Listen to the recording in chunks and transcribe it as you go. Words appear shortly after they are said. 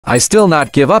I still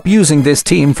not give up using this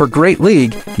team for Great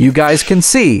League. You guys can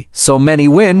see, so many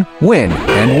win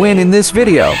in this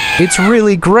video. It's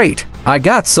really great. I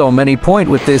got so many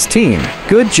points with this team.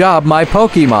 Good job, my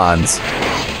Pokemons.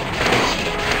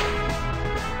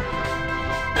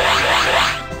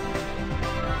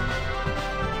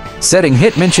 Setting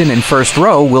Hitmonchan in first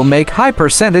row will make high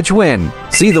percentage win.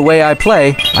 See the way I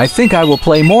play, I think I will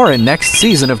play more in next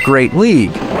season of Great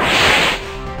League.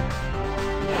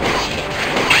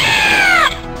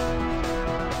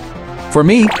 For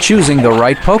me, choosing the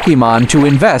right Pokemon to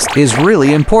invest is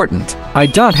really important. I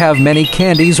don't have many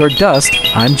candies or dust,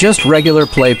 I'm just regular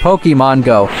play Pokemon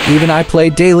Go. Even I play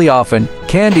daily often,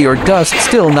 candy or dust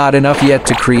still not enough yet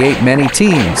to create many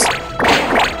teams.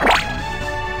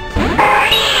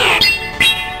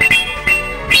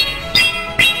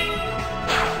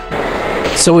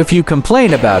 So if you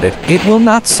complain about it, it will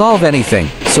not solve anything.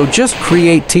 So just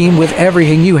create team with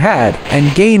everything you had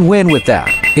and gain win with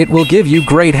that. It will give you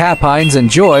great happiness and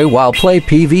joy while play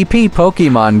PvP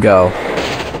Pokemon Go.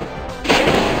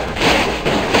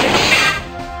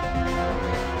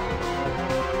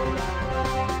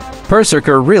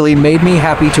 Berserker really made me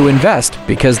happy to invest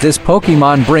because this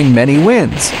Pokemon bring many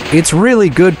wins. It's really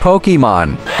good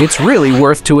Pokemon. It's really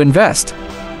worth to invest.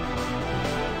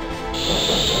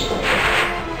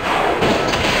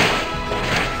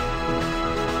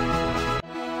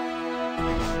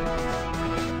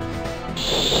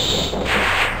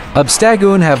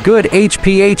 Obstagoon have good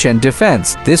HPH and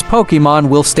defense. This Pokemon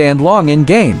will stand long in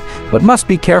game, but must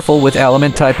be careful with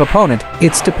element type opponent.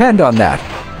 It's depend on that.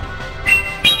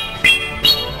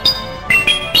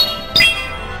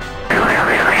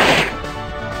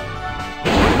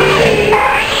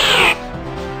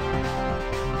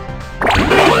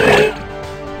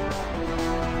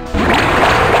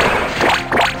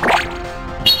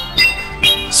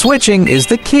 Switching is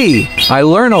the key. I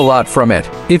learn a lot from it.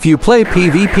 If you play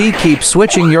PvP, keep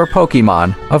switching your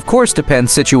Pokemon. Of course,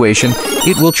 depends situation.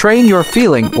 It will train your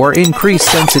feeling or increase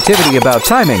sensitivity about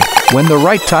timing. When the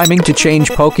right timing to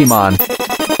change Pokemon.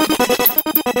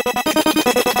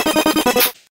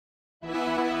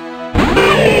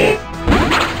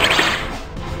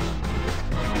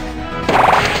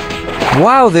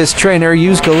 Wow, this trainer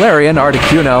used Galarian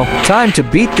Articuno. Time to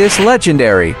beat this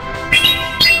legendary.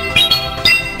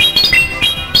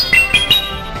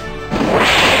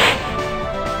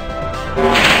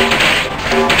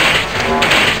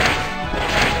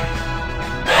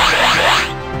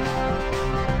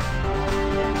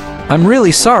 I'm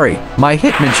really sorry, my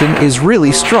Hitmonchan is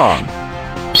really strong.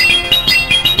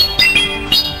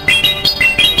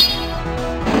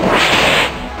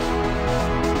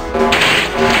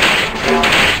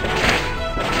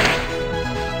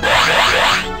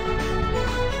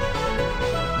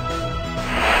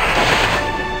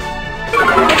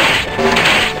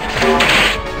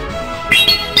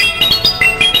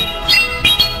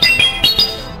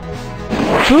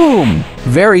 Boom!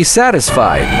 Very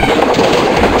satisfied.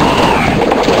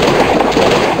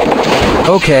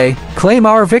 Okay, claim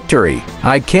our victory.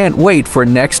 I can't wait for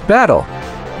next battle.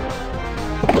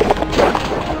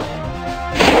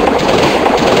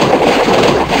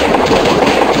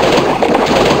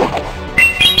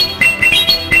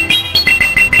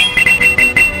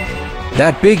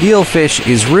 That big eelfish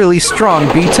is really strong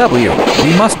BW.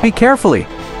 We must be carefully.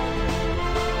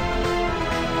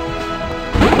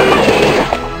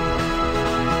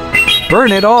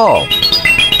 Burn it all.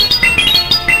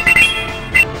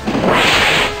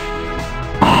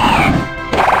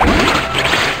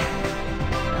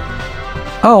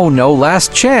 Oh no,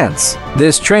 last chance.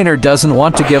 This trainer doesn't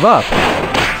want to give up.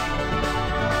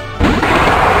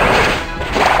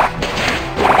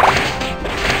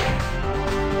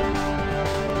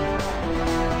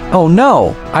 Oh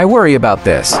no, I worry about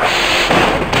this.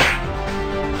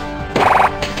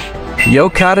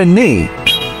 Yokata knee.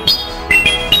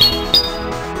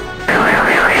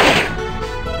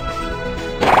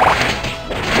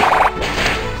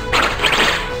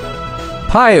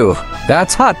 Payu,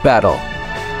 that's hot battle.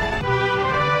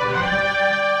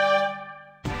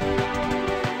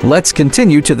 Let's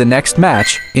continue to the next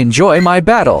match. Enjoy my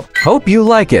battle. Hope you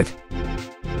like it.